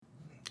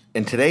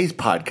In today's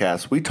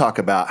podcast, we talk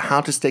about how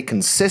to stay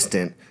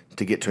consistent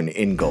to get to an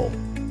end goal.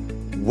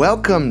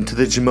 Welcome to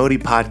the Jamodi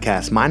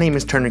Podcast. My name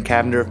is Turner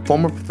Cavender,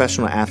 former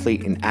professional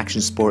athlete and action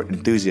sport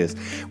enthusiast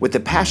with a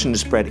passion to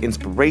spread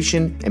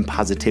inspiration and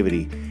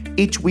positivity.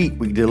 Each week,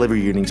 we deliver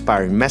you an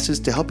inspiring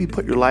message to help you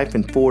put your life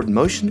in forward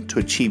motion to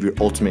achieve your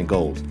ultimate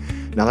goals.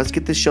 Now let's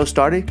get this show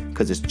started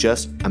because it's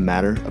just a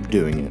matter of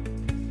doing it.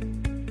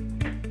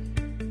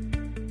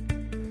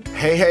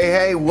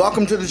 Hey,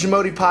 welcome to the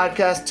Jamodi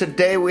Podcast.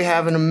 Today we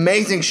have an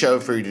amazing show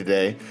for you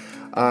today.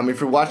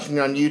 If you're watching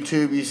on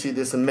YouTube, you see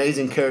this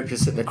amazing character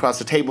sitting across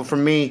the table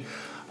from me.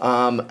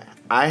 I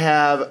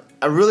have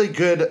a really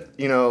good,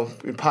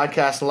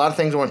 podcast. A lot of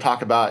things I want to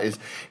talk about is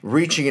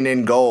reaching an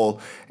end goal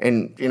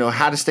and,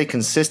 how to stay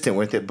consistent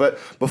with it. But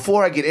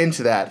before I get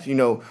into that,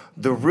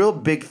 the real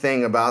big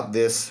thing about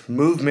this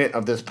movement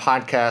of this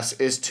podcast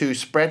is to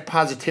spread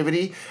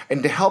positivity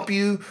and to help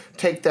you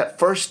take that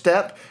first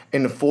step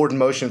in the forward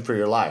motion for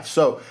your life.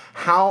 So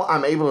how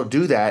I'm able to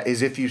do that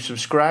is if you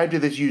subscribe to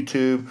this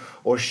YouTube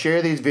or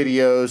share these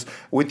videos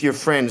with your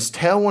friends.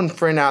 Tell one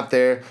friend out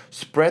there,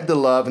 spread the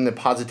love and the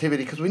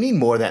positivity because we need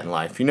more of that in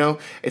life.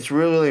 It's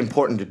really, really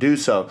important to do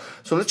so.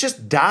 So let's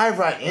just dive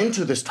right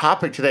into this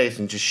topic today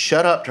and just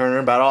shut up, Turner,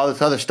 about all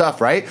this other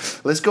stuff, right?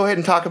 Let's go ahead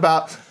and talk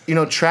about,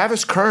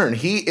 Travis Kern.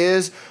 He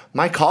is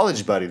my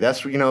college buddy.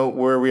 That's,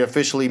 where we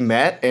officially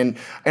met. And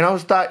I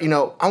always thought,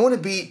 I want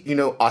to be,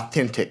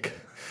 authentic.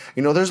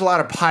 There's a lot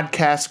of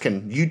podcasts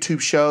and YouTube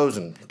shows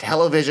and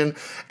television,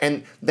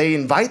 and they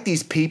invite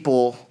these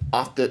people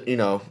off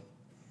the,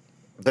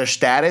 their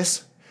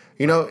status.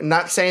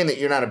 Not saying that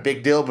you're not a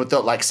big deal, but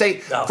they'll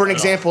for an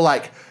example,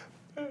 I'm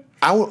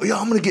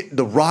going to get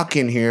The Rock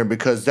in here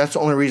because that's the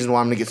only reason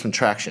why I'm going to get some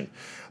traction.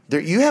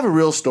 You have a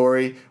real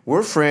story.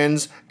 We're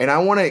friends, and I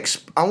want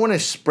to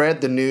spread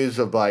the news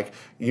of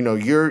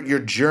your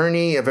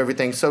journey of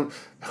everything. So,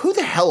 who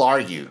the hell are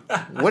you?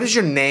 What is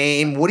your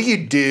name? What do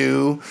you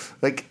do?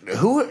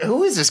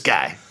 Who is this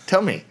guy?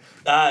 Tell me.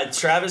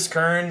 Travis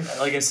Kern.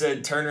 Like I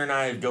said, Turner and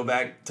I go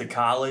back to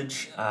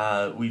college.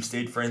 We've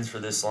stayed friends for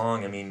this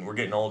long. I mean, we're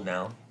getting old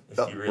now.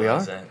 If you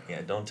realize that.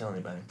 Yeah, don't tell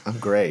anybody. I'm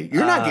gray.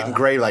 You're not getting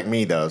gray like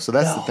me, though, so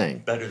that's the thing.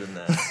 Better than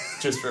that.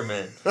 Just for a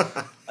minute.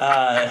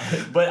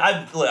 But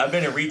I've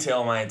been in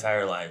retail my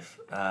entire life,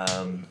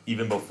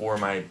 even before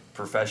my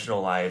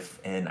professional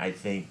life, and I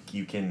think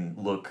you can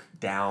look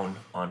down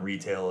on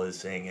retail as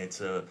saying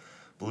it's a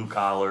blue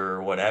collar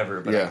or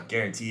whatever, but I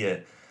guarantee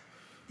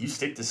you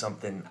stick to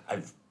something.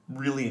 I've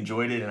really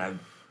enjoyed it, and I'm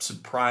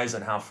surprised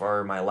on how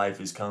far my life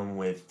has come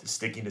with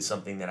sticking to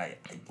something that I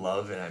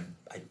love and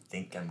I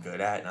think I'm good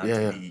at, not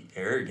to be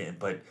arrogant,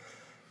 but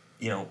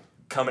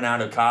coming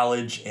out of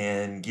college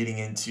and getting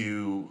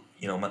into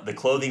the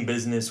clothing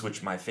business,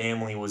 which my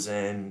family was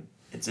in,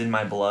 it's in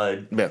my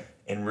blood,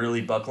 and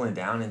really buckling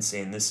down and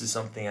saying this is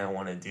something I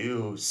want to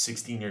do.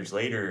 16 years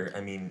later,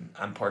 I mean,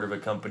 I'm part of a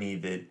company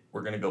that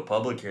we're going to go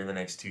public here in the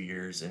next 2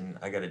 years, and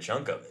I got a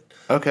chunk of it.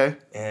 Okay.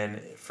 And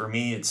for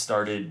me, it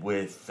started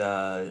with...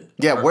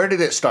 where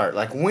did it start?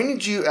 When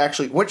did you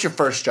actually... What's your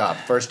first job,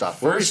 first off?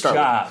 First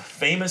job,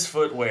 Famous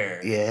Footwear.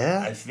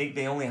 Yeah? I think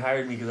they only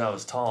hired me because I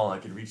was tall. I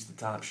could reach the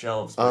top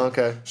shelves. Oh,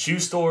 okay. Shoe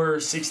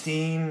store,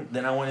 16.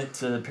 Then I went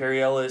to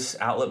Perry Ellis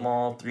Outlet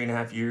Mall,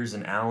 3.5 years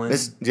in Allen.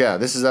 This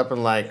is up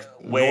in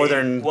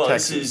northern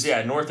Texas. This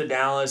is, north of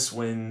Dallas,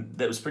 when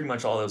that was pretty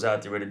much all that was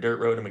out there. We had a dirt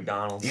road to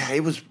McDonald's. Yeah,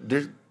 it was...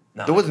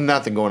 There was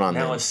nothing going on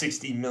there. Now a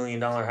 $60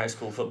 million high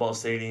school football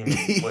stadium.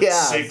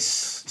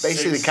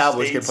 Basically, the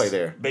Cowboys could play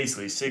there.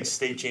 Basically, 6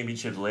 state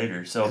championships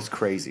later. So it's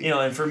crazy.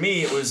 And for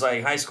me, it was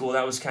high school.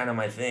 That was kind of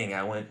my thing.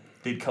 I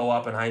did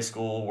co-op in high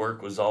school.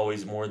 Work was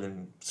always more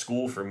than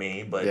school for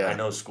me. But I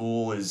know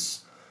school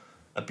is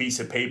a piece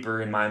of paper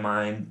in my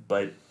mind.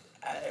 But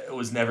it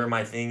was never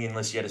my thing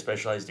unless you had a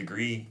specialized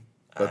degree.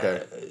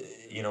 Okay.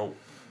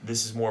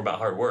 This is more about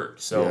hard work.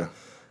 So.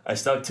 I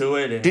stuck to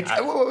it. And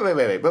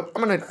wait.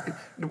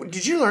 But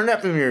did you learn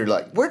that from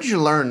where did you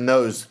learn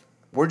those?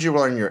 Where did you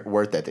learn your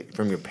work ethic?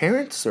 From your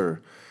parents or?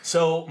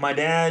 So my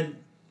dad,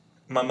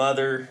 my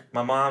mother,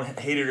 my mom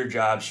hated her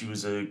job. She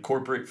was a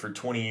corporate for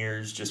 20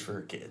 years just for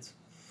her kids.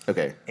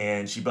 Okay.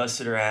 And she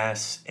busted her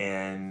ass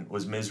and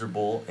was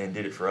miserable and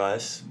did it for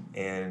us.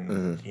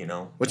 And,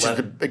 Which is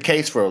the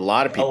case for a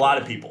lot of people. A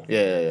lot of people.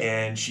 Yeah.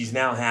 And she's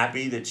now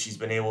happy that she's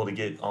been able to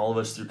get all of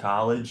us through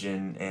college.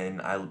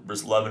 And I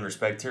just love and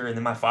respect her. And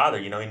then my father,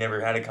 he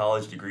never had a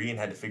college degree and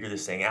had to figure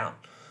this thing out.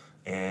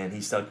 And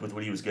he stuck with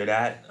what he was good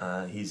at.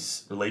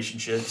 He's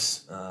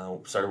relationships,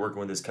 started working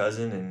with his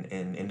cousin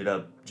and ended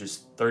up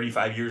just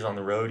 35 years on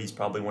the road. He's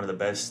probably one of the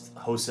best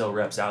wholesale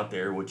reps out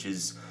there, which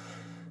is...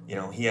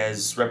 he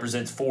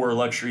represents 4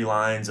 luxury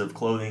lines of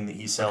clothing that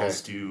he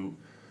sells to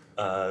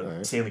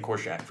Stanley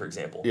Korshak, for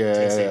example,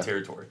 state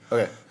territory.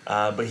 Okay.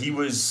 But he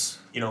was,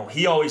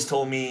 he always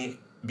told me,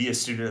 be a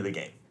student of the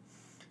game.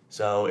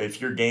 So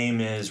if your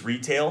game is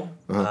retail,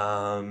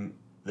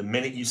 the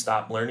minute you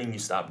stop learning, you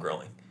stop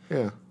growing.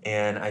 Yeah.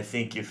 And I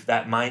think if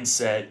that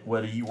mindset,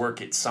 whether you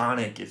work at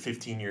Sonic at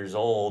 15 years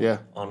old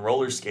on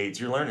roller skates,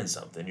 you're learning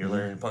something. You're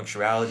learning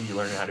punctuality. You're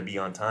learning how to be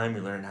on time.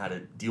 You're learning how to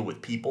deal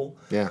with people.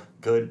 Yeah.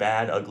 Good,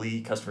 bad, ugly,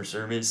 customer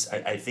service.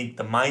 I think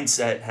the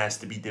mindset has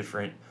to be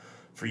different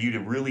for you to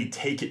really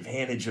take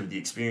advantage of the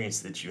experience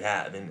that you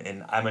have.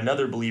 And I'm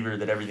another believer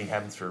that everything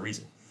happens for a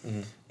reason.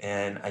 Mm-hmm.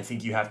 And I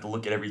think you have to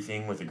look at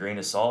everything with a grain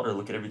of salt or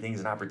look at everything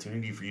as an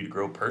opportunity for you to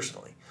grow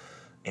personally.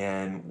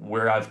 And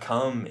where I've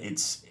come, it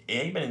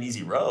ain't been an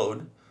easy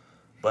road,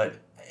 but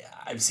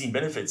I've seen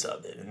benefits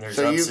of it, and there's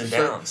ups and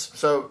downs.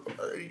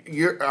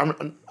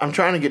 I'm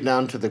trying to get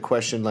down to the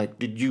question, like,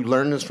 did you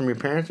learn this from your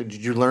parents, or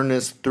did you learn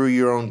this through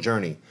your own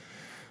journey?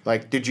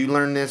 Like, did you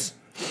learn this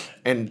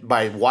and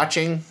by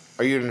watching?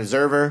 Are you an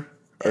observer?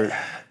 Or?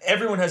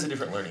 Everyone has a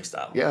different learning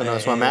style. Yeah,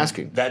 that's what I'm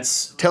asking.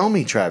 Tell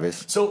me,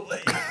 Travis. So,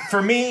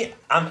 for me,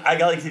 I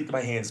gotta get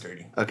my hands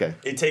dirty. Okay.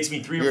 It takes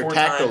me 3 or 4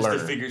 times to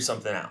figure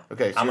something out.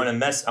 Okay. So I'm gonna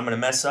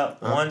mess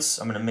up once.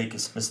 I'm gonna make a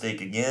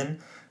mistake again.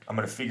 I'm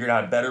gonna figure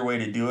out a better way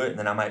to do it, and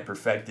then I might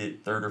perfect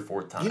it 3rd or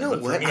 4th time. You know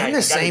what? I'm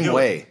the same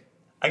way.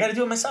 I got to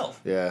do it myself.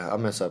 Yeah, I'll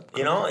mess up.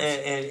 You know,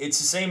 and it's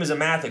the same as a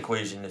math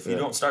equation. If you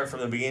don't start from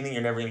the beginning,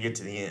 you're never gonna get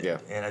to the end. Yeah.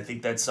 And I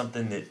think that's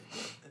something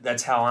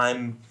that's how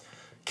I'm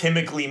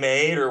chemically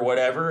made or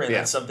whatever, and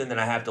that's something that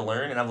I have to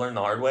learn, and I've learned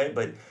the hard way.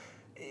 But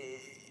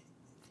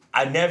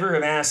I never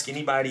have asked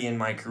anybody in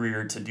my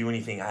career to do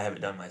anything I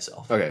haven't done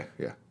myself. Okay,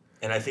 yeah.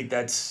 And I think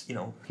that's,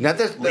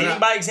 leading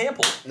by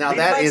example. Now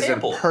that is a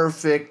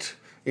perfect,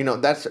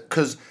 that's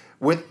because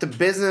with the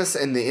business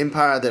and the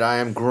empire that I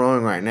am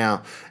growing right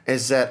now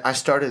is that I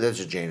started as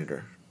a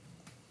janitor,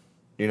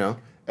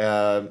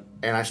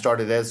 and I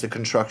started as a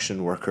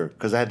construction worker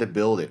because I had to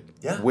build it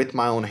with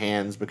my own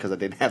hands because I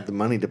didn't have the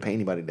money to pay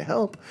anybody to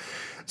help.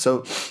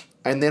 So,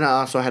 and then I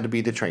also had to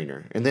be the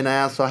trainer. And then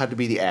I also had to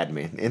be the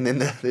admin. And then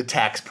the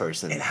tax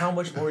person. And how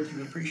much more do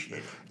you appreciate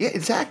it? Yeah,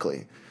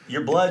 exactly.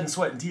 Your blood and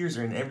sweat and tears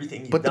are in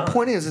everything you've done. But the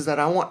point is that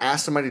I won't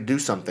ask somebody to do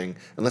something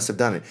unless I've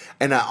done it.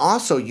 And I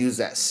also use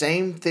that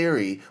same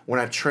theory when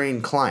I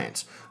train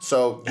clients.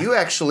 So you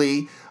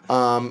actually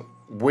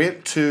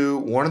went to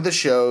one of the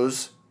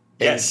shows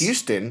in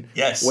Houston,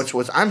 which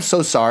was, I'm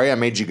so sorry I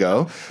made you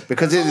go,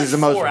 because it is the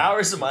most 4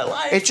 hours of my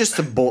life. It's just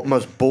the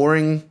most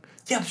boring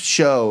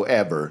show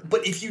ever.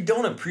 But if you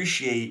don't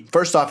appreciate,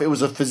 first off, it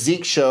was a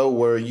physique show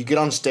where you get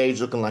on stage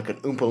looking like an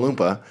Oompa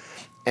Loompa,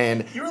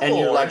 and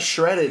you're like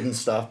shredded and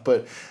stuff.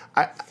 But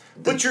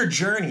your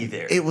journey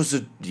there, it was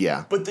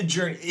But the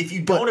journey, if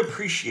you don't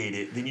appreciate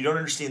it, then you don't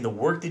understand the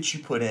work that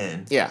you put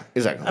in. Yeah,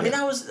 exactly. I mean,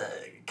 that was.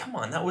 Come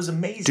on, that was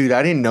amazing. Dude,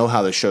 I didn't know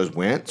how the shows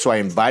went, so I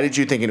invited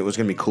you thinking it was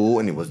going to be cool,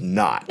 and it was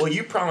not. Well,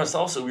 you promised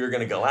also we were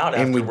going to go out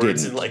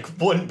afterwards and like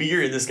one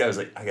beer, and this guy was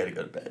like, I got to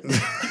go to bed.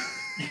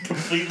 You're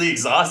completely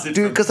exhausted.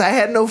 Dude, because I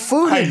had no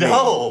food I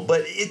know,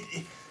 but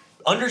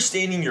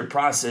understanding your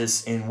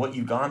process and what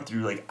you've gone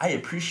through, like, I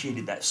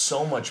appreciated that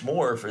so much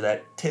more for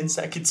that 10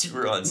 seconds you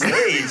were on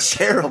stage.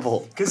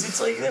 Terrible. Because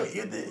it's like,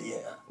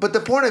 But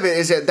the point of it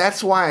is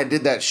that's why I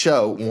did that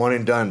show, one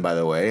and done, by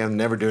the way. I'm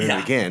never doing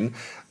it again.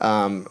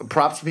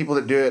 Props to people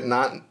that do it,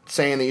 not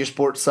saying that your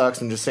sport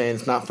sucks and just saying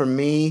it's not for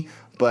me,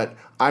 but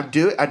I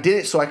did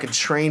it so I could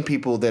train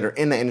people that are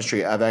in the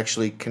industry. I've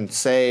actually can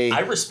say... I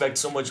respect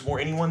so much more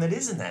anyone that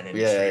is in that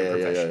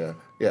industry.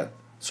 Yeah.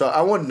 So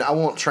I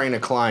won't train a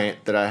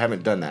client that I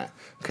haven't done that.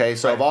 Okay,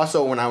 so I've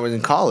also, when I was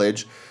in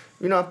college,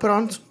 I put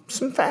on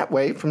some fat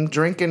weight from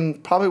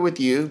drinking, probably with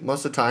you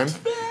most of the time,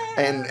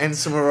 and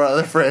some of our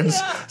other friends.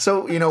 Yeah.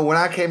 So when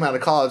I came out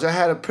of college, I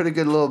had a pretty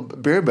good little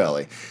beer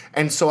belly,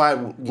 and so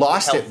I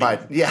lost it by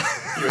You're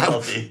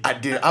healthy. I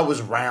did. I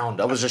was round.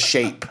 I was a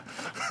shape.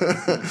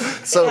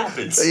 So it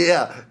happens.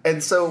 Yeah,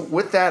 and so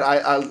with that,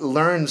 I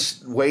learned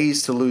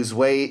ways to lose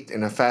weight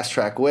in a fast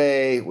track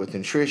way with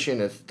nutrition,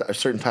 a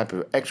certain type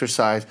of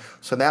exercise.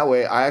 So that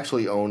way, I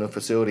actually own a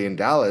facility in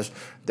Dallas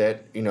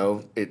that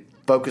it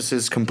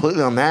focuses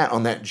completely on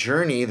that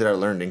journey that I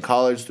learned in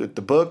college with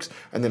the books,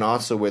 and then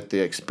also with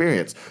the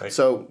experience. Right.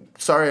 So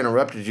sorry I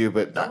interrupted you,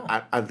 but no.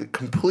 I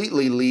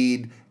completely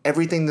lead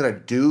everything that I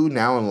do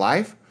now in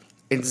life.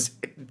 It's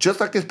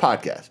just like this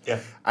podcast. Yeah,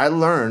 I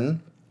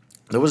learned.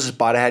 There was a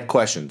spot I had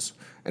questions,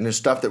 and there's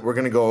stuff that we're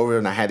going to go over,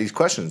 and I had these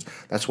questions.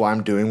 That's why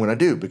I'm doing what I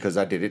do, because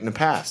I did it in the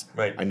past.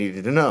 Right. I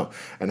needed to know.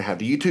 And I have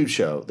the YouTube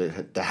show,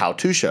 the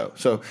how-to show.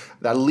 So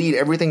I lead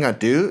everything I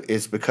do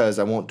is because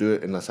I won't do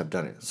it unless I've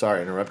done it. Sorry,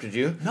 I interrupted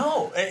you.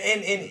 No,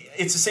 and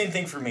it's the same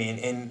thing for me.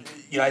 And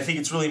I think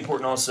it's really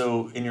important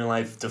also in your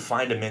life to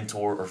find a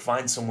mentor or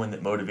find someone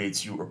that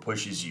motivates you or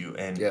pushes you.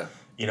 And,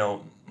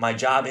 my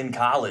job in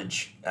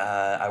college,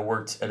 I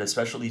worked at a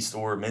specialty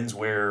store,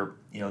 menswear.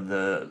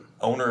 The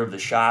owner of the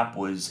shop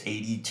was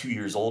 82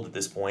 years old at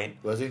this point.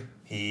 Was he?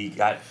 He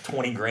got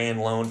 $20,000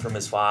 loan from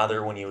his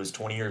father when he was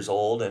 20 years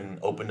old and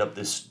opened up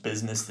this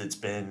business that's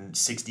been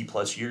 60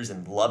 plus years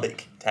in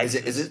Lubbock,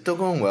 Texas. Is it still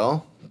going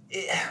well?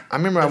 I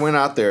remember I went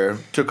out there,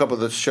 took a couple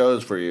of the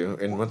shows for you,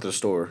 and went to the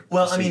store.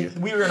 Well,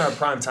 we were in our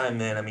prime time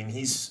then.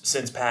 He's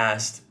since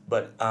passed,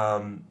 but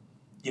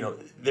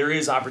there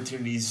is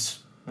opportunities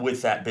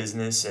with that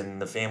business,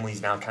 and the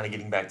family's now kind of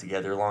getting back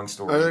together. Long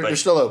story, but you're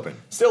still open.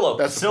 Still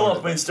open. That's still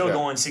open. Still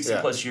going 60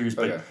 plus years.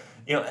 But Okay.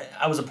 you know,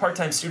 I was a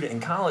part-time student in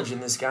college,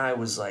 and this guy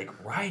was like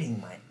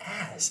riding my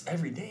ass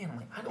every day, and I'm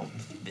like, I don't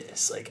need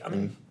this. Like, I'm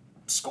in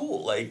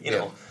school, like, you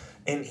know.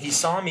 And he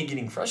saw me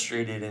getting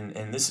frustrated,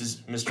 and this is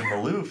Mr.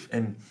 Maloof,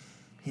 and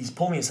he's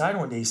pulled me aside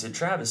one day. He said,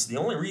 Travis, the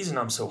only reason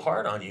I'm so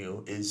hard on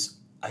you is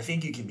I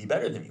think you can be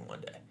better than me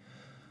one day.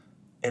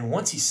 And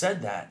once he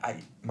said that,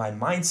 my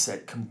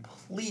mindset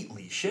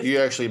completely shifted. You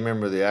actually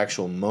remember the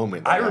actual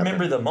moment. I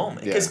remember the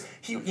moment because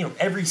he, you know,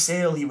 every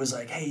sale he was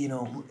like, hey, you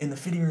know, in the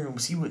fitting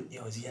rooms, he would, you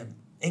know, does he have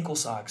ankle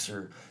socks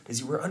or does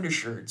he wear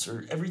undershirts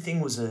or everything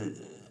was a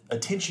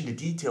attention to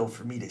detail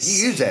for me to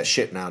see. You use that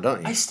shit now,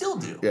 don't you? I still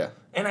do. Yeah.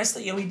 And I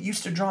still, you know, we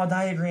used to draw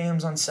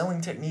diagrams on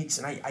selling techniques,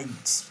 and I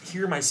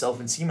hear myself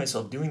and see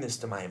myself doing this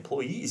to my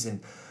employees.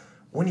 And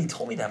when he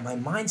told me that, my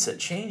mindset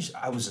changed.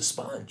 I was a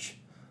sponge.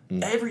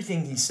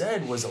 Everything he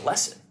said was a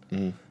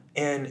lesson.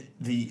 And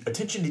the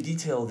attention to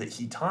detail that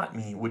he taught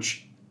me,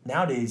 which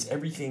nowadays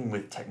everything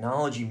with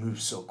technology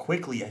moves so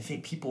quickly, I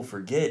think people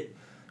forget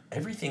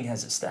everything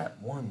has a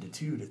step, 1 to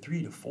 2 to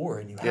 3 to 4,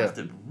 and you have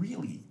to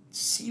really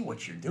see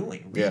what you're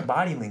doing. Read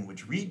body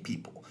language, read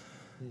people,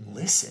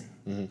 listen,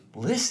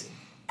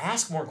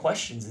 ask more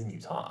questions than you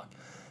talk.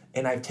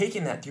 And I've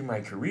taken that through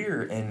my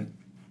career, and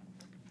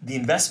the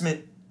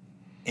investment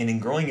in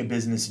growing a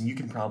business, and you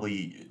can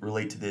probably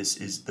relate to this,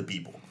 is the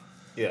people.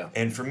 Yeah.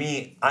 And for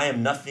me, I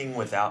am nothing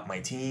without my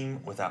team,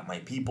 without my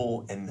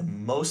people, and the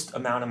most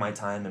amount of my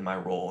time in my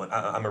role.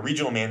 I'm a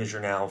regional manager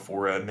now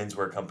for a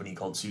menswear company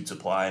called Suit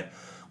Supply.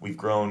 We've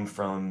grown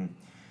from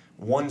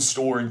 1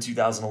 store in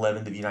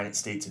 2011 to the United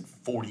States in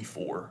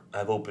 44.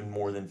 I've opened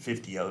more than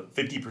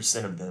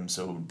 50% of them,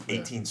 so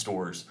 18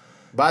 stores.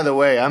 By the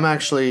way,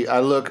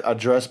 I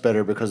dress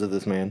better because of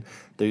this man.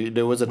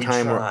 There was a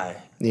time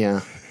where.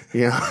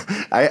 Yeah,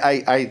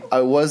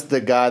 I was the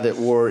guy that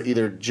wore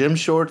either gym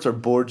shorts or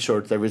board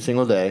shorts every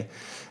single day,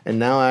 and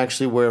now I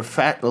actually wear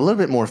a little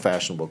bit more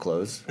fashionable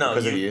clothes. No,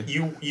 because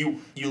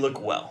you look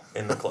well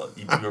in the clothes.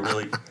 You do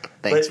really.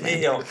 Thanks, but man.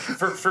 you know,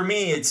 for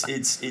me, it's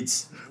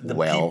the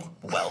well.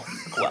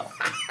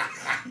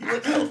 You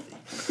look healthy.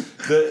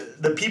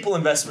 The people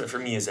investment for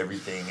me is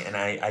everything, and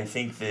I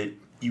think that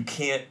you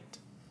can't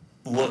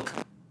look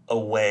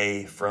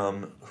away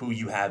from who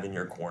you have in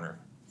your corner.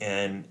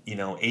 And, you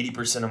know,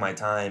 80% of my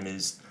time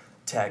is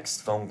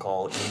text, phone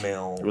call,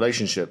 email.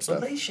 Relationships.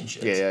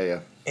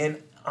 Yeah.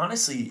 And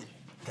honestly,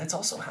 that's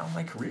also how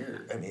my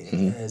career,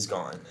 has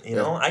gone. You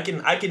know, I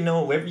can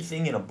know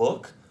everything in a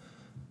book,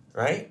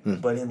 right?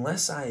 But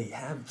unless I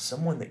have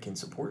someone that can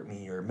support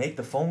me or make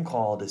the phone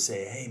call to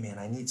say, hey, man,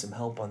 I need some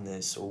help on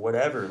this or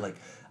whatever, like,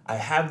 I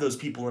have those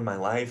people in my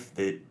life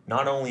that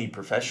not only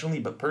professionally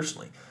but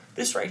personally.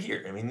 This right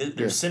here,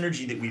 there's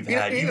synergy that we've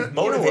had. You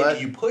motivate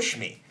me, you push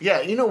me. Yeah,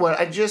 you know what?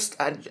 It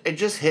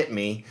just hit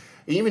me.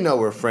 Even though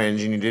we're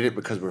friends, and you did it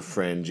because we're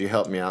friends, you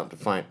helped me out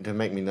to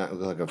make me not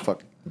look like a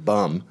fucking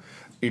bum.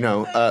 You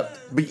know,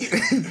 but you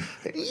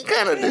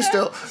kind of do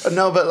still.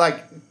 No, but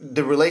like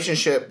the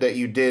relationship that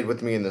you did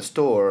with me in the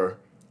store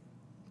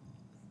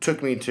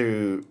took me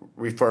to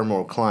refer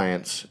more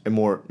clients and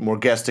more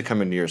guests to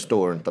come into your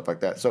store and stuff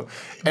like that. So,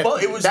 well,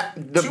 it was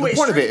the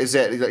point of it is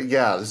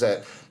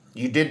that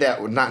you did that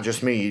with not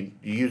just me.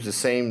 You used the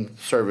same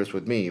service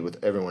with me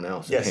with everyone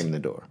else that came in the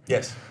door.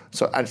 Yes.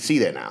 So I see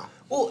that now.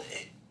 Well,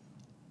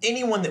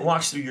 anyone that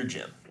walks through your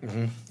gym,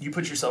 you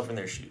put yourself in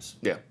their shoes.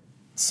 Yeah.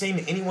 Same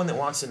to anyone that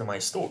walks into my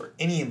store.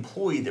 Any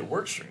employee that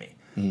works for me.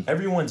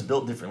 Everyone's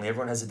built differently.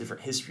 Everyone has a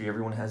different history.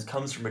 Everyone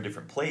comes from a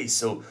different place.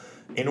 So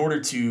in order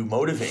to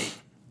motivate,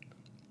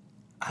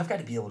 I've got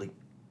to be able to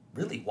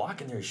really walk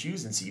in their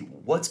shoes and see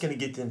what's going to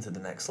get them to the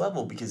next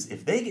level. Because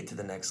if they get to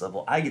the next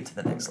level, I get to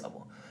the next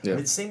level. Yeah. And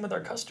it's the same with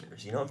our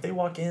customers. You know, if they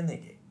walk in,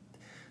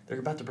 they're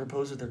about to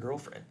propose with their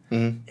girlfriend.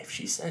 If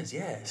she says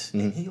yes,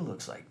 and he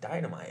looks like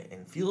dynamite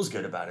and feels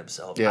good about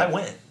himself, I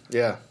win.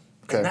 Yeah.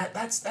 Okay. And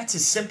that's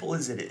as simple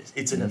as it is.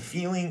 It's a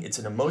feeling. It's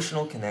an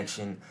emotional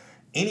connection.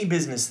 Any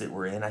business that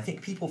we're in, I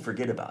think people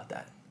forget about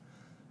that.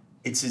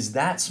 It's as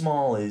that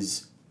small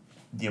as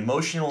the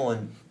emotional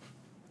and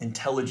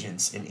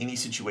intelligence in any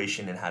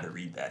situation and how to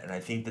read that. And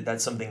I think that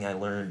that's something I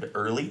learned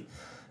early,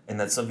 and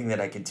that's something that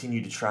I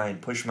continue to try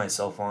and push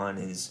myself on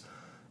is,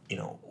 you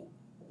know,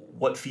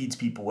 what feeds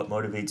people, what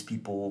motivates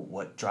people,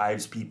 what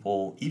drives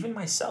people, even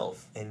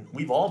myself. And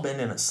we've all been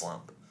in a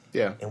slump.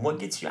 Yeah. And what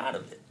gets you out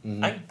of it?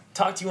 I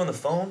talk to you on the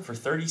phone for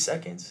 30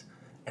 seconds,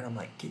 and I'm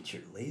like, get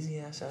your lazy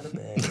ass out of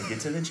bed and get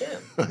to the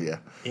gym. Yeah.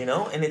 You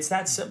know? And it's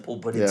that simple,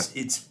 but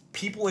it's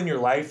people in your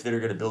life that are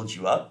going to build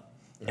you up,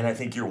 and I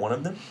think you're one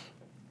of them.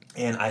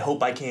 And I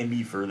hope I can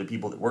be for the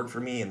people that work for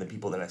me and the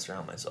people that I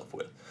surround myself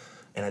with.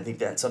 And I think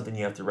that's something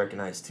you have to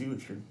recognize, too.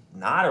 If you're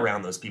not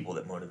around those people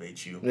that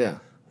motivate you,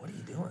 what are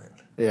you doing?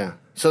 Yeah.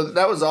 So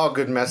that was all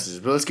good messages,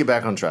 but let's get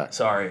back on track.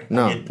 Sorry.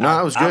 No,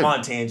 that was good. I'm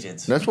on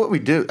tangents. That's what we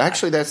do.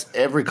 Actually, that's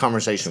every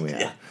conversation we have.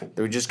 Yeah.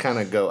 We just kind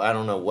of go, I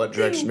don't know what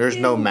direction. There's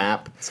no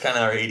map. It's kind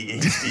of our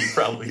ADHD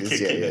probably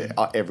kicking in.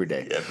 Every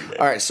day. Yeah, every day.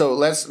 All right, so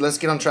let's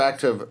get on track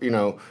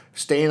to,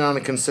 staying on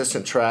a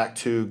consistent track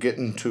to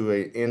getting to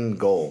a end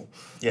goal.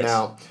 Yes.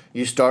 Now,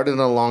 you started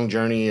a long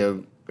journey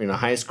of,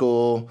 high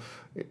school,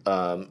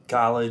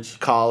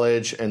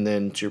 college, and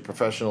then to your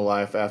professional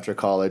life after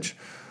college.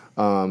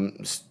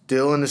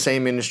 Still in the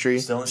same industry.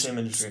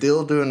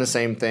 Still doing the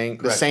same thing.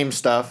 Correct. The same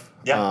stuff.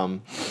 Yeah.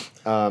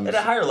 At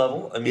a higher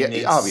level. I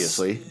mean,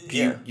 obviously.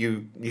 Yeah.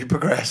 You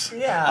progress.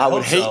 Yeah, I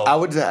would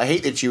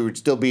hate that you would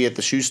still be at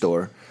the shoe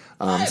store,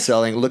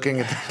 looking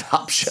at the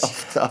top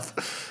shelf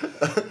stuff.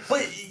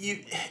 But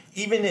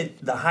even at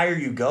the higher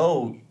you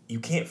go, you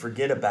can't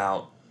forget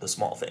about the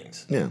small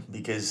things. Yeah.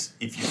 Because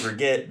if you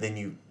forget, then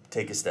you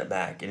take a step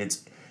back, and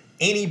it's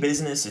any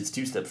business. It's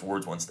 2 steps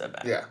forwards, 1 step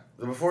back. Yeah.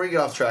 Before you get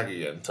off track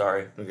again.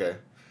 Sorry. Okay.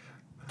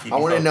 I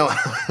want to know.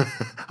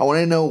 I want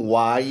to know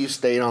why you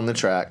stayed on the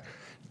track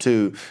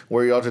to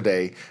where you are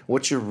today.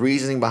 What's your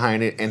reasoning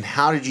behind it, and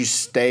how did you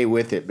stay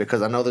with it?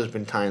 Because I know there's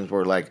been times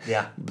where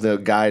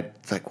the guy's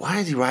like, why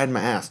is he riding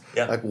my ass?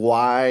 Yeah. Like,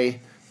 why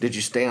did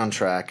you stay on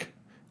track,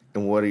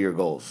 and what are your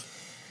goals?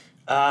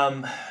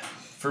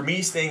 For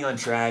me, staying on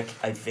track,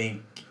 I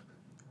think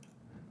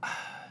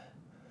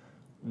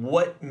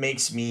what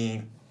makes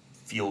me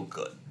feel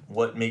good,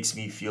 what makes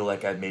me feel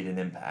like I've made an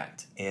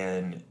impact.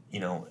 And,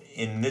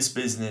 in this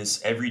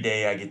business, every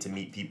day I get to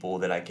meet people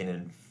that I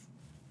can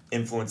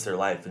influence their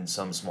life in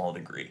some small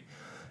degree.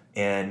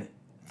 And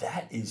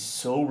that is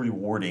so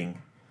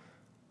rewarding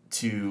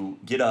to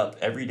get up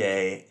every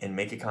day and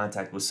make a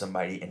contact with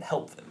somebody and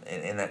help them.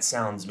 And that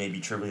sounds maybe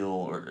trivial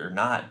or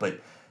not, but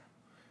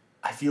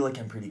I feel like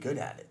I'm pretty good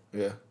at it.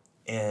 Yeah.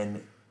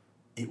 And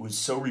it was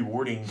so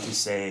rewarding to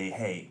say,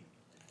 hey,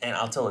 and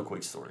I'll tell a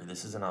quick story.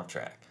 This isn't off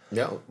track.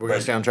 Yeah, we're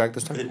gonna stay on track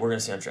this time. We're gonna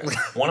stay on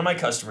track. One of my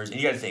customers, and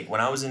you got to think,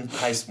 when I was in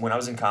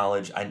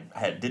college, I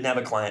didn't have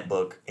a client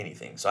book,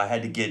 anything, so I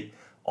had to get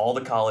all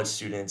the college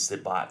students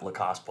that bought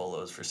Lacoste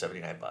polos for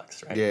 $79,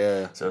 right?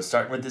 Yeah. So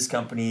starting with this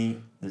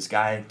company, this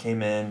guy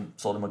came in,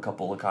 sold him a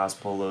couple Lacoste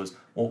polos.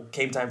 Well,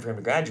 came time for him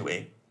to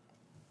graduate,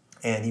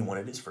 and he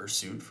wanted his first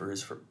suit for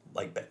his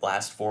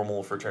last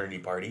formal fraternity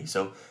party.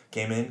 So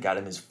came in, got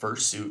him his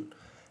first suit,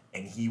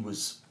 and he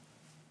was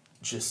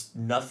just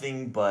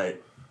nothing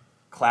but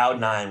cloud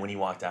 9 when he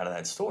walked out of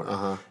that store.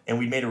 Uh-huh. And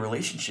we made a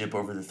relationship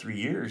over the 3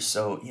 years.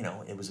 So,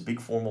 it was a big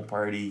formal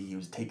party. He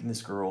was taking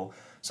this girl.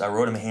 So I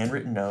wrote him a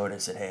handwritten note. I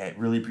said, hey, I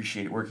really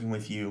appreciate working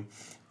with you.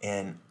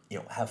 And,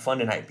 have fun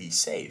tonight. Be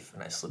safe.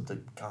 And I slipped a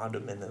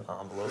condom in the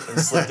envelope and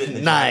slipped it in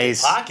the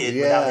nice. pocket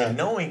without him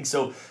knowing.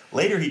 So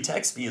later he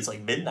texts me. It's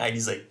like midnight.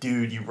 He's like,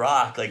 dude, you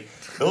rock. Like,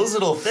 those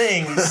little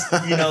things,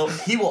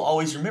 he will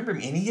always remember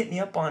me. And he hit me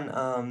up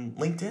on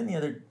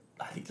LinkedIn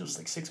I think it was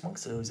 6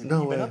 months ago. He's like,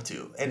 what you been up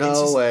to? And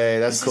no way.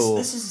 That's cool.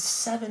 This is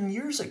 7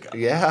 years ago.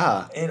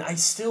 Yeah. And I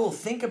still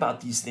think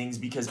about these things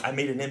because I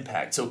made an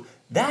impact. So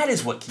that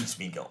is what keeps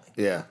me going.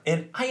 Yeah.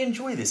 And I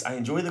enjoy this. I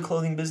enjoy the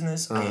clothing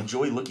business. Uh-huh. I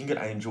enjoy looking good.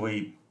 I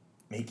enjoy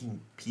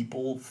making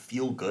people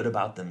feel good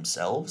about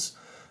themselves.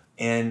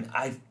 And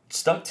I've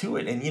stuck to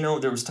it. And,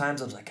 there was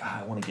times I was like,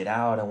 I want to get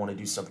out. I want to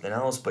do something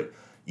else. But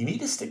you need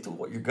to stick to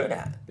what you're good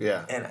at.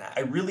 Yeah. And I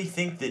really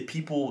think that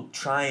people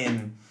try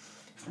and...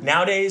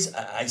 Nowadays,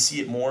 I see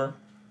it more.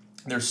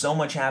 There's so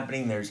much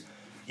happening. There's,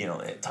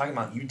 talking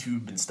about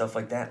YouTube and stuff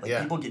like that.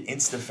 People get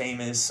Insta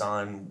famous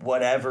on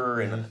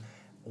whatever, and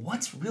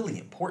what's really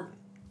important.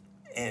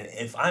 And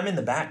if I'm in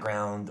the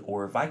background,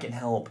 or if I can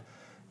help,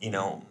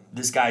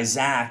 this guy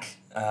Zach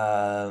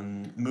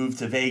move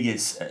to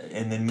Vegas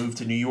and then move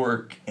to New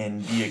York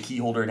and be a key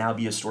holder and now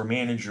be a store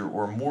manager,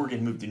 or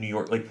Morgan moved to New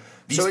York.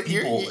 These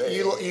people.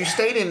 You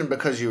stayed in it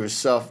because it was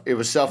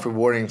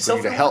self-rewarding for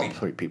you to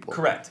help people.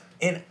 Correct.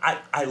 And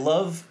I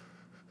love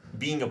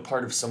being a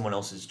part of someone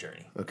else's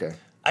journey. Okay.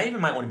 I even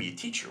might want to be a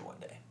teacher one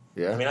day.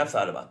 Yeah. I mean, I've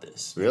thought about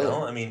this. Really?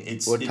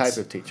 What type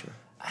of teacher?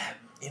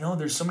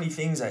 There's so many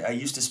things. I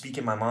used to speak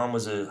in. My mom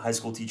was a high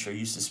school teacher. I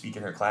used to speak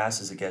in her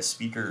class as a guest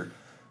speaker.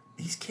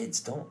 These kids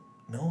don't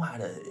know how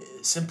to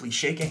simply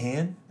shake a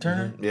hand,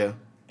 Turner. Mm-hmm. Yeah.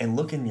 And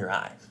look in your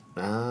eyes.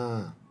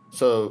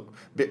 So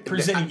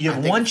presenting, you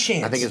have one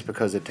chance. I think it's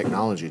because of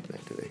technology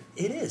today.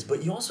 It is,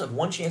 but you also have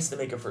one chance to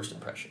make a first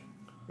impression.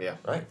 Yeah.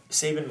 Right?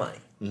 Saving money.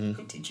 Mm-hmm.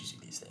 Who teaches you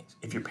these things?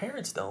 If your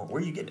parents don't,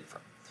 where are you getting it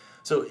from?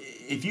 So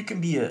if you can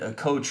be a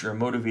coach or a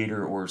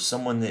motivator or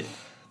someone that,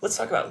 let's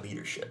talk about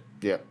leadership.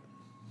 Yeah.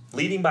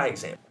 Leading by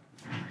example.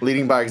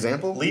 Leading by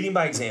example? Leading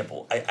by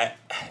example.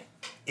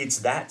 It's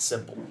that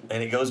simple.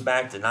 And it goes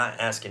back to not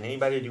asking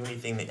anybody to do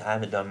anything that I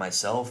haven't done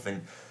myself.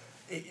 And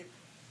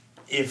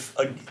if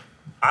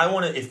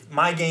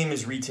my game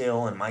is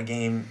retail and I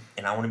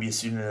want to be a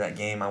student of that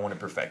game, I want to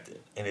perfect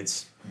it.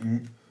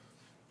 And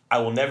I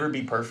will never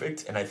be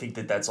perfect. And I think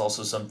that that's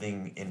also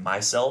something in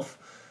myself.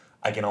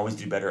 I can always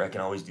do better. I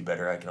can always do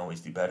better. I can always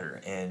do better.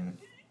 And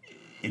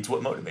it's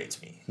what motivates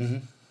me.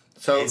 Mm-hmm.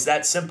 So it's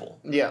that simple.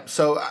 Yeah.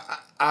 So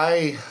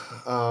I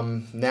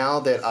now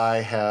that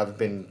I have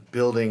been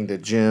building the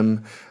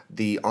gym,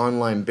 the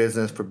online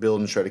business for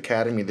Build and Shred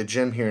Academy, the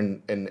gym here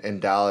in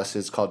Dallas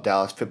is called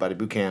Dallas Fit Body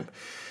Bootcamp,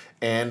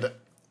 and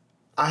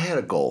I had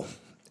a goal,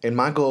 and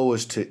my goal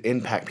was to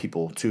impact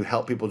people, to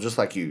help people just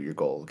like you. Your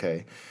goal,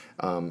 okay?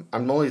 I'm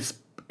only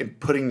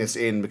putting this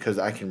in because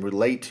I can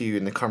relate to you,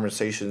 and the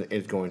conversation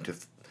is going to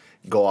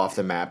go off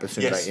the map as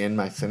soon as I end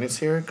my sentence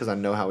here because I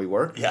know how we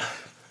work. Yeah.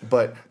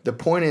 But the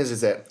point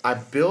is that I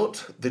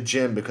built the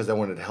gym because I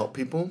wanted to help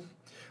people,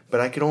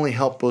 but I could only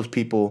help those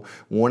people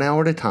 1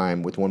 hour at a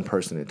time with one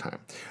person at a time.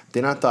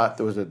 Then I thought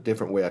there was a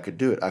different way I could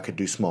do it. I could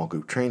do small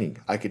group training.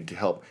 I could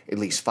help at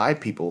least 5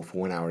 people for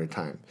 1 hour at a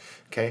time.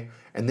 Okay?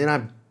 And then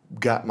I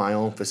got my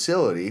own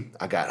facility.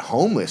 I got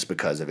homeless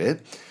because of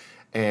it.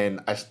 And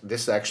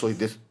this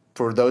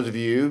for those of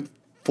you,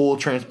 full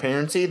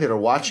transparency that are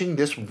watching,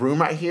 this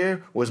room right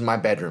here was my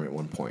bedroom at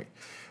one point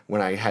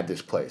when I had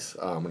this place.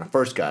 When I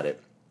first got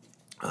it.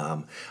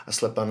 I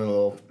slept on a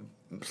little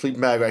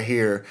sleeping bag right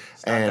here.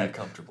 It's not that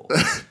comfortable.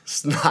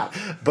 It's not.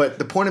 But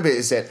the point of it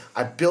is that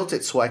I built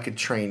it so I could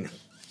train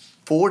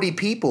 40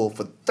 people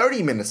for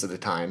 30 minutes at a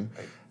time.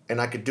 Right. And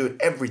I could do it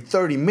every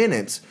 30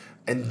 minutes.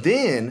 And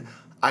then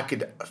I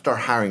could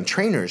start hiring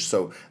trainers.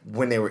 So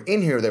when they were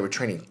in here, they were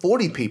training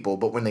 40 people.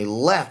 But when they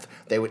left,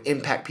 they would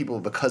impact people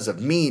because of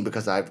me,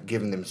 because I've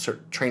given them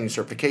training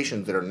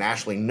certifications that are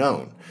nationally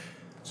known.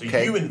 So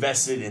you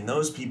invested in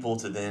those people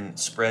to then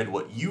spread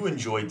what you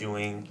enjoy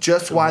doing.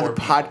 Just why the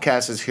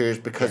podcast is here is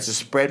because to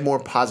spread more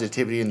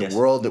positivity in the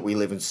world that we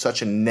live in,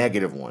 such a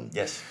negative one.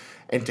 Yes.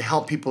 And to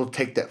help people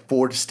take that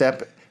forward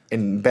step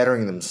in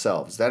bettering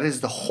themselves. That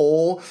is the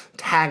whole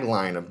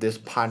tagline of this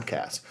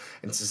podcast.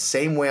 And it's the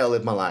same way I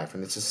live my life.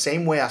 And it's the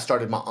same way I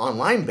started my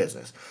online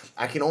business.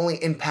 I can only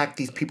impact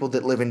these people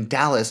that live in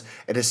Dallas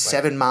at a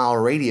 7-mile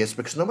radius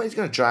because nobody's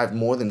going to drive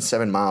more than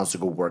 7 miles to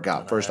go work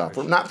out, first off.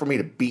 Not for me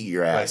to beat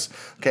your ass,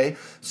 okay?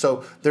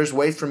 So there's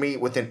ways for me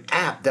with an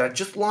app that I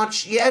just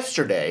launched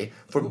yesterday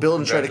for Build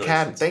and Shred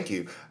Academy. Thank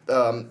you.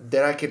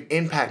 That I can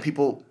impact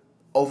people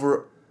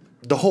over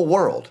the whole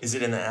world. Is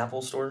it in the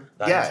Apple store?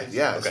 Yeah,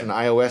 it's an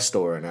iOS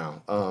store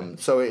now.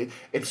 So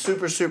it's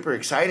super, super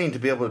exciting to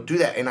be able to do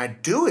that. And I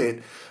do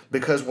it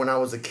because when I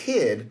was a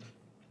kid,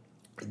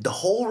 the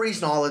whole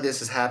reason all of this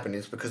has happened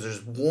is because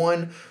there's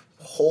one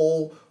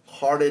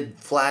wholehearted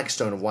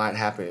flagstone of why it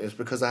happened is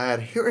because I had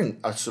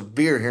a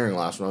severe hearing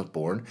loss when I was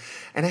born,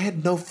 and I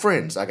had no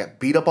friends. I got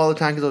beat up all the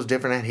time because I was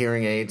different. I had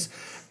hearing aids,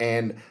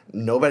 and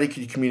nobody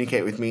could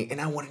communicate with me, and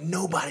I wanted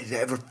nobody to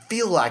ever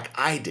feel like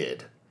I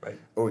did. Right.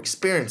 Or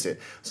experience it.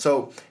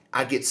 So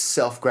I get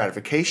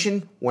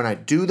self-gratification when I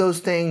do those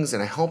things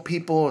and I help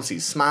people. I see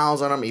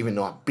smiles on them even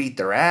though I beat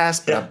their ass,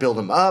 but I build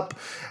them up.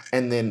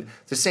 And then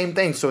it's the same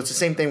thing. So it's the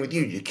same thing with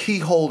you. You're a key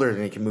holder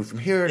and you can move from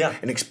here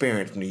and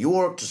experience New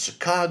York to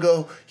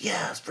Chicago.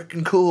 Yeah, it's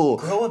freaking cool.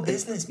 Grow a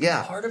business. Be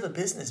part of a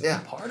business. Be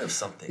part of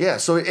something. Yeah,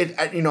 so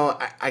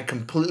I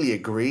completely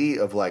agree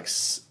of like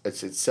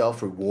it's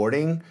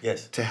self-rewarding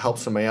to help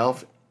somebody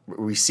else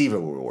receive a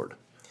reward.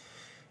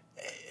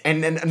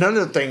 And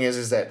another thing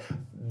is that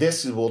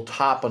this will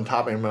top on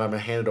top, and I'm going to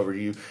hand it over to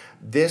you.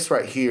 This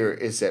right here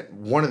is that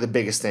one of the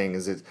biggest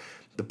things is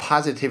the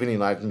positivity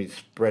in life can be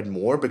spread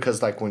more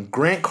because like when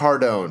Grant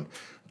Cardone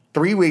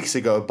 3 weeks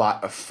ago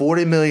bought a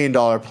 $40 million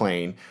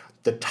plane,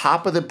 the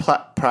top of the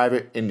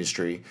private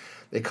industry,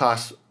 it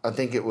cost, I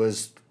think it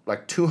was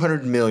like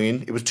 $200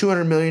 million. It was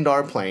 $200 million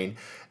plane.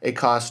 It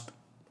cost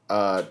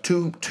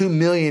 $2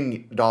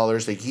 million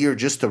a year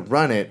just to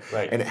run it,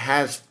 and it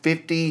has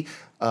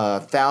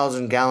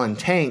 1,000-gallon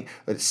tank,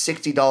 but it's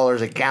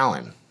 $60 a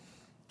gallon.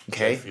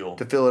 Okay,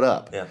 to fill it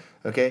up. Yeah.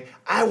 Okay,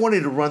 I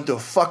wanted to run through a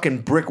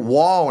fucking brick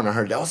wall when I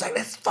heard that. I was like,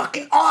 "That's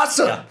fucking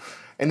awesome!" Yeah.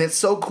 And it's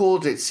so cool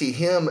to see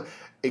him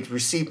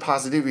receive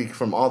positivity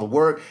from all the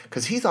work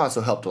because he's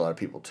also helped a lot of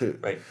people too.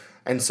 Right.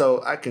 And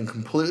so I can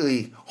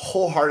completely,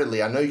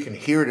 wholeheartedly, I know you can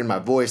hear it in my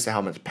voice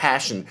how much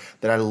passion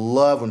that I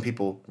love when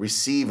people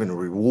receive a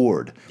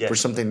reward for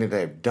something that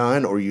they've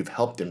done or you've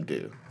helped them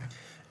do.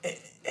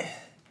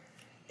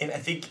 And I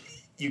think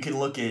you can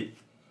look at,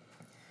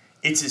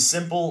 it's as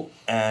simple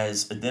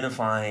as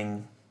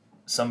identifying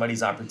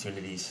somebody's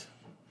opportunities,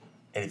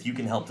 and if you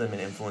can help them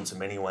and influence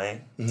them any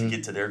way to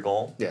get to their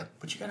goal,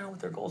 but you got to know what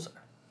their goals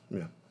are.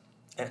 Yeah.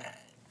 And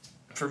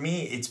for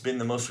me, it's been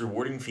the most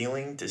rewarding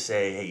feeling to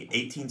say, hey,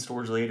 18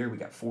 stores later, we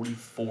got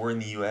 44 in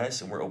the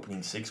U.S., and we're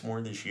opening 6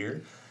 more this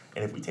year.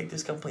 And if we take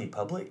this company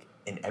public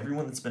and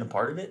everyone that's been a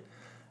part of it,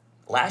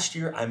 last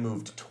year I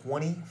moved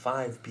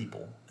 25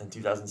 people in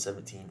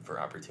 2017 for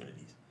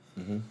opportunities.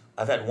 Mm-hmm.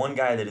 I've had one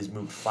guy that has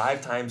moved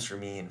 5 times for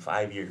me in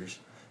 5 years,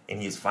 and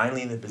he is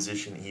finally in the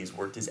position he has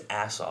worked his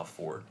ass off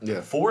for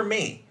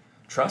me,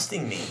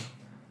 trusting me.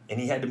 And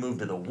he had to move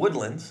to the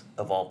Woodlands,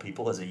 of all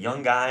people, as a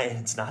young guy.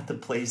 It's not the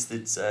place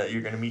that's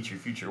you're going to meet your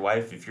future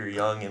wife if you're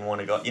young and want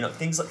to go.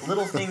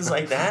 Little things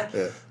like that.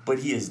 Yeah. But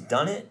he has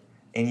done it,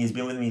 and he's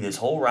been with me this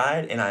whole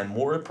ride, and I'm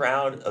more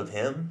proud of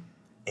him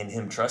and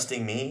him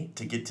trusting me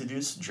to get to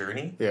this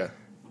journey. Yeah.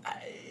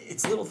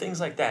 it's little things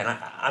like that.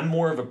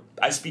 And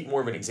I speak more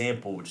of an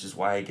example, which is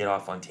why I get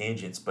off on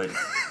tangents. But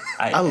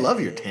I love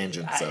your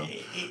tangents, though.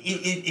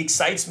 It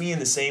excites me in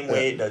the same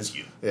way it does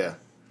you. Yeah.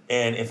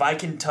 And if I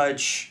can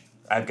touch,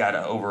 I've got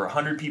over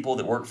 100 people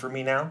that work for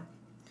me now.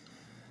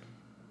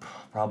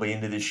 Probably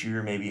into this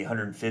year, maybe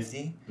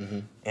 150. Mm-hmm.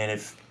 And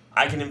if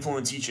I can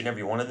influence each and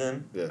every one of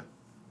them,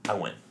 I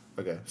win.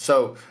 Okay.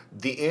 So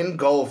the end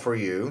goal for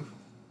you,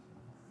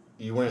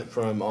 you went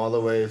from all the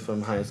way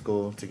from high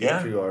school to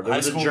get where you are.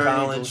 High school,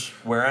 college,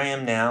 where I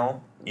am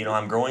now.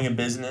 I'm growing a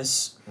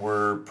business.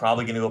 We're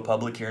probably going to go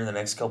public here in the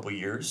next couple of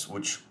years,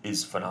 which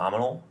is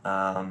phenomenal.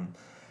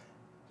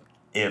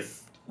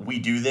 If we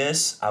do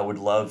this, I would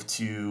love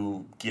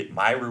to get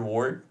my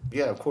reward.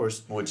 Yeah, of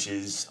course. Which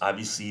is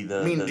obviously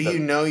do you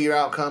know your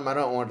outcome? I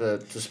don't want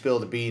to spill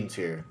the beans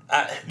here.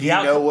 Do you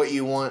know what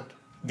you want?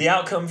 The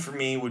outcome for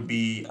me would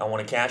be I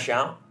want to cash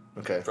out.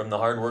 Okay. From the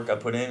hard work I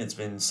put in. It's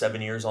been 7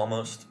 years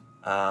almost.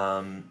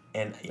 And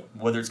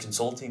whether it's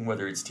consulting,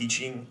 whether it's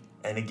teaching,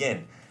 and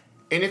again.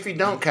 And if you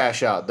don't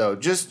cash out, though,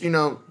 just,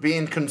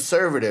 being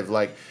conservative,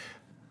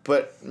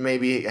 but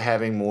maybe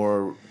having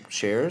more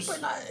shares?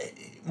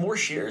 More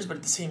shares, but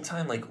at the same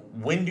time,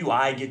 when do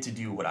I get to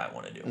do what I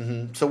want to do?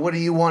 Mm-hmm. So what do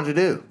you want to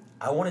do?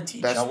 I want to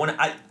teach.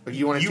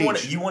 You want to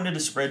teach? You wanted to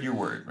spread your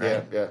word,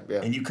 right?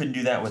 Yeah. And you couldn't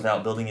do that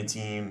without building a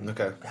team,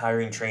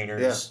 hiring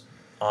trainers,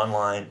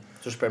 online.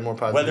 To spread more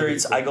positivity. Whether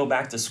it's I go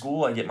back to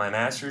school, I get my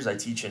master's, I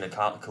teach in a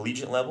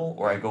collegiate level,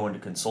 or I go into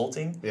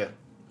consulting. Yeah.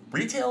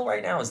 Retail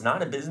right now is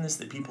not a business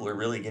that people are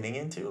really getting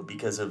into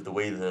because of the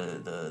way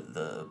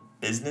the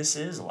business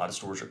is. A lot of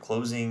stores are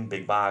closing,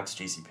 big box,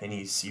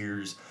 JCPenney,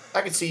 Sears.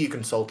 I could see you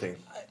consulting.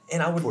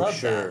 And I would love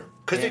that.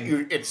 Because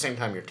at the same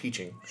time you're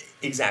teaching.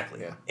 Exactly.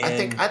 Yeah.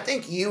 I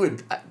think you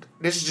would.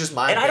 This is just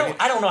my opinion.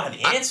 I don't know how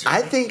to answer.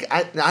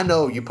 I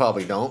know you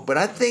probably don't, but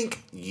I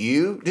think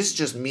this is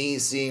just me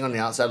seeing on the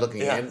outside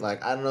looking in. I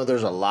don't know.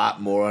 There's a lot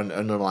more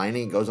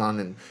underlining goes on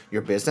in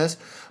your business,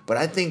 but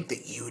I think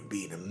that you would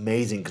be an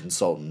amazing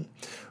consultant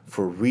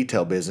for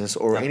retail business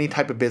or any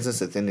type of business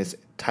that's in this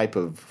type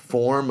of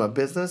form of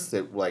business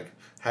that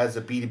has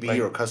a B2B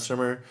or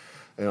customer.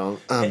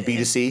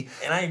 B2C.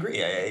 And I agree.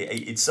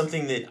 It's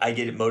something that I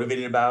get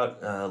motivated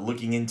about,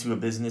 looking into a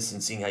business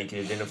and seeing how you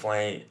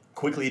can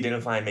quickly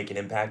identify and make an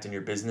impact in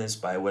your business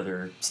by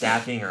whether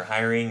staffing or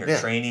hiring or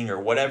training or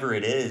whatever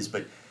it is.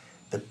 But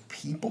the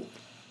people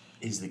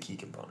is the key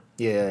component.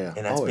 Yeah.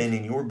 And that's been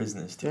in your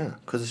business too. Yeah,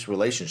 because it's a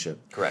relationship.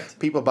 Correct.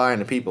 People buy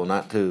into people,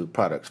 not to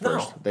products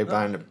first. They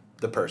buy into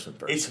the person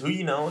first. It's who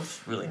you know.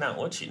 It's really not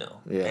what you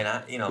know.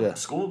 Yeah. And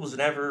school was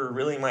never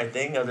really my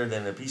thing other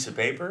than a piece of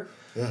paper.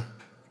 Yeah.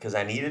 Because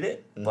I needed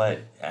it, but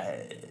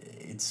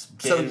it's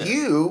been... So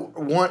you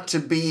want to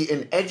be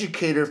an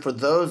educator for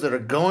those that are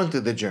going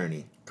through the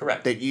journey.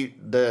 Correct. That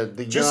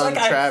the just young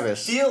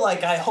Travis. I feel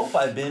like I hope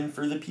I've been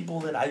for the people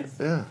that I've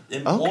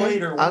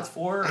employed or worked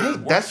for. Hey,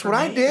 that's what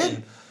I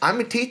did. I'm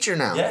a teacher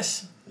now.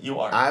 Yes, you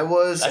are. I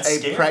was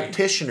a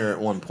practitioner at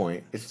one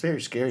point. It's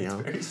very scary, huh?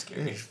 It's very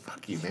scary.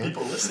 Fuck you, man.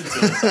 People listen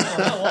to us. I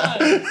don't know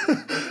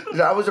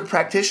why. I was a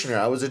practitioner.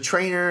 I was a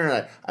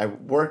trainer. I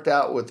worked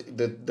out with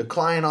the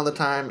client all the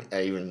time.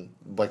 I even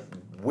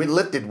we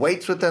lifted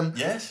weights with them.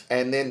 Yes.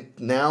 And then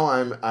now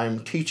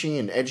I'm teaching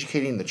and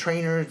educating the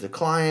trainers, the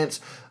clients.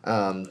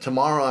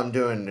 Tomorrow I'm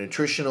doing a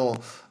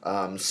nutritional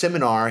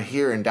seminar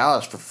here in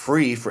Dallas for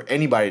free for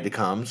anybody to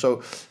come.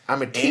 So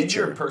I'm a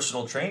teacher. And your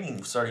personal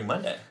training starting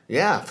Monday.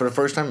 Yeah, for the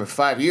first time in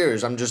 5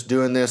 years. I'm just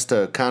doing this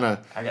to kind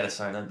of... I got to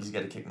sign up. You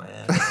got to kick my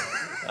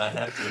ass. I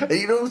have to.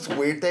 You know what's the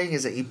weird thing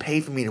is that you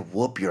pay for me to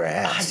whoop your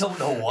ass. I don't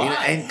know why.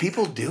 And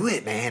people do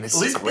it, man. It's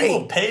at least great.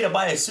 People pay to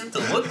buy a suit to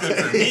look good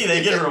for me.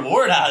 They get a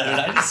reward out of it.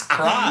 I just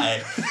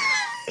cry.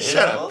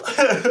 Shut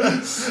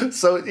up.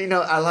 So,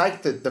 I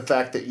like the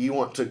fact that you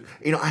want to...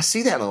 I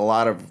see that in a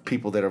lot of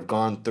people that have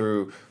gone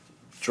through,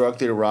 drug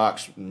through the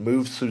rocks,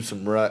 moved through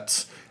some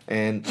ruts,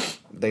 and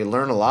they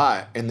learn a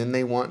lot, and then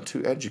they want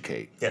to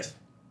educate. Yes.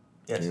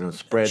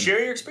 Spread.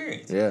 Share your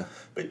experience. Yeah.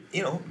 But, do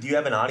you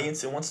have an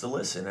audience that wants to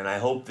listen? And I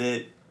hope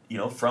that,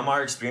 from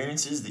our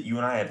experiences that you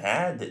and I have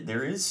had, that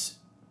there is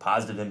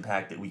positive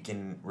impact that we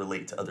can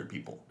relate to other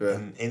people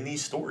in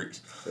these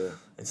stories. Yeah.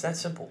 It's that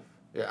simple.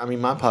 Yeah, I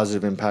mean, my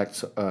positive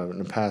impacts in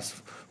the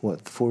past,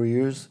 4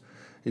 years,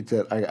 it's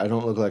that I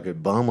don't look like a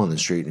bum on the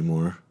street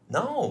anymore.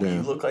 No,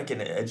 you look like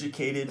an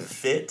educated,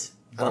 fit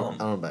bum. I don't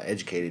know about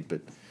educated, but...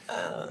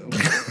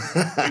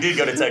 we did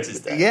go to Texas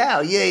Tech. Yeah,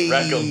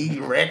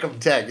 Wreckham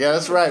Tech. Yeah,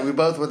 that's right. We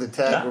both went to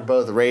Tech. Yeah. We're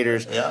both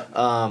Raiders. Yeah.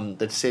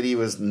 The city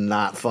was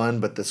not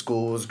fun, but the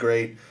school was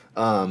great.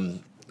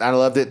 I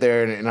loved it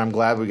there, and I'm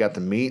glad we got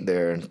to meet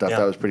there and stuff. Yeah.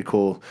 That was pretty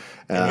cool.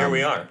 And here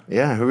we are.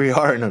 Yeah, here we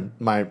are in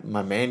my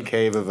man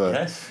cave of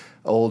a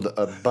old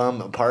bum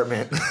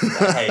apartment.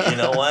 Hey, you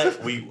know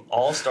what? We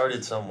all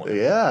started somewhere.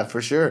 Yeah,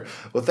 for sure.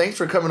 Well, thanks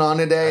for coming on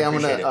today. I'm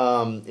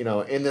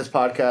gonna end this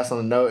podcast on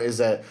the note is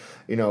that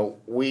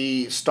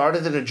we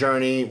started in a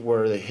journey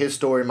where his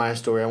story, my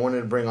story. I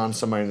wanted to bring on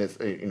somebody that's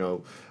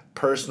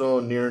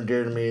personal, near and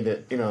dear to me.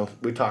 That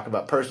we talk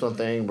about personal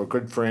things. We're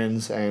good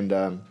friends,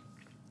 and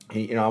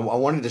I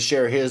wanted to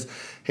share his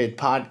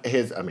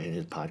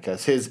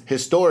podcast,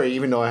 his story,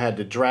 even though I had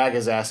to drag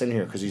his ass in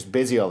here because he's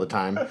busy all the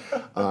time.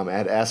 I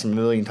had to ask him a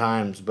million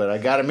times, but I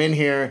got him in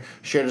here,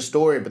 shared a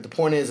story. But the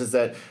point is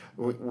that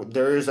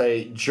there is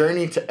a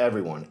journey to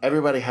everyone.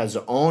 Everybody has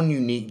their own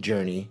unique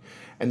journey,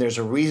 and there's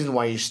a reason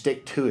why you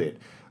stick to it.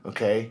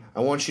 Okay,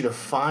 I want you to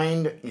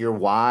find your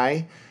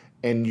why,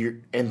 and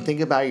think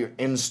about your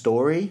end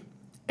story,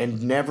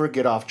 and never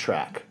get off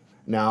track.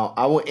 Now,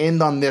 I will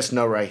end on this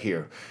note right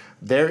here.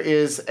 There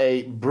is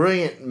a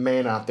brilliant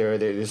man out there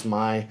that is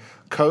my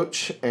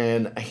coach,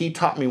 and he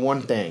taught me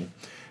one thing.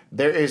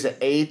 There is an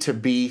A to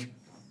B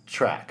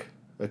track,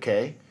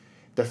 okay?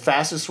 The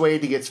fastest way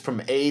to get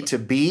from A to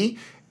B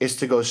is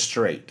to go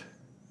straight,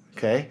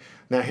 okay?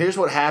 Now, here's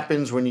what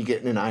happens when you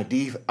get in an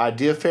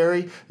idea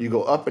ferry. You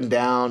go up and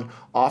down,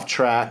 off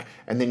track,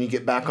 and then you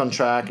get back on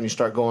track, and you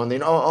start going,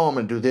 then, I'm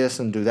going to do this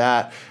and do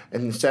that.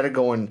 And instead of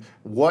going,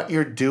 what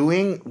you're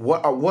doing,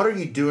 what are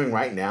you doing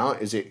right now?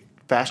 Is it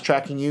fast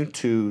tracking you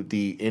to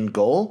the end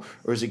goal,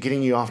 or is it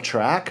getting you off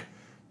track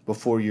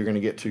before you're going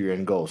to get to your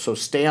end goal? So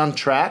stay on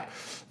track.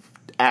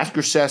 Ask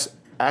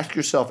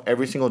yourself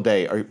every single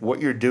day,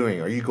 what you're doing.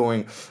 Are you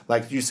going,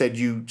 like you said,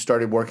 you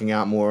started working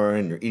out more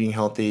and you're eating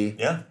healthy?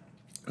 Yeah.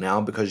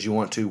 Now because you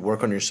want to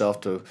work on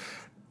yourself to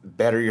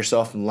better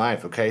yourself in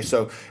life, okay?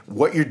 So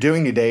what you're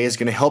doing today is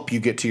going to help you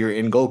get to your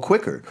end goal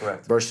quicker.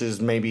 Correct.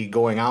 Versus maybe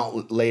going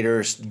out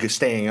later,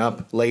 staying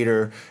up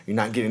later, you're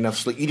not getting enough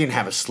sleep. You didn't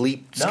have a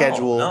sleep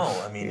schedule.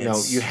 No, I mean,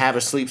 you have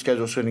a sleep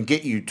schedule so to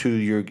get you to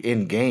your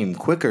end game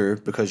quicker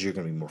because you're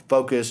going to be more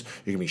focused,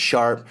 you're going to be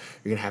sharp,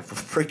 you're going to have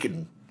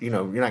freaking, you're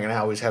not going to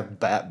always have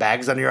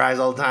bags under your eyes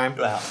all the time.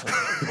 Well,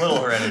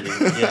 little heredity,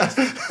 yes.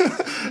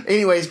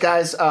 Anyways,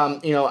 guys,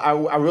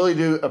 I really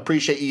do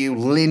appreciate you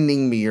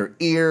lending me your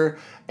ear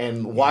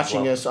and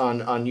watching us on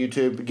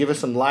YouTube. Give us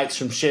some likes,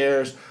 some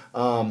shares.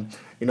 Thank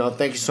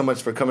you so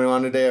much for coming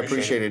on today. I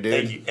appreciate it, dude.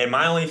 Thank you. And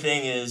my only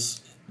thing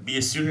is, be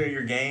a student of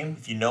your game.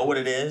 If you know what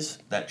it is,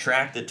 that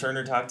track that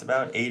Turner talked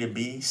about, A to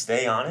B,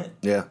 stay on it.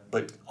 Yeah.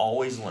 But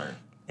always learn.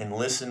 And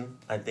listen,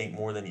 I think,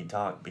 more than you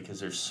talk, because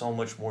there's so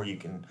much more you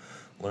can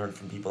learn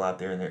from people out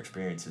there and their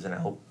experiences, and I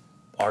hope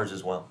ours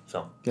as well.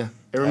 So yeah.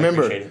 And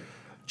remember, I appreciate it.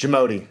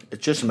 Jamodi,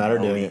 it's just a matter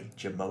of doing it.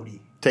 Jamodi.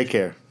 Take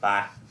care.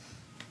 Bye.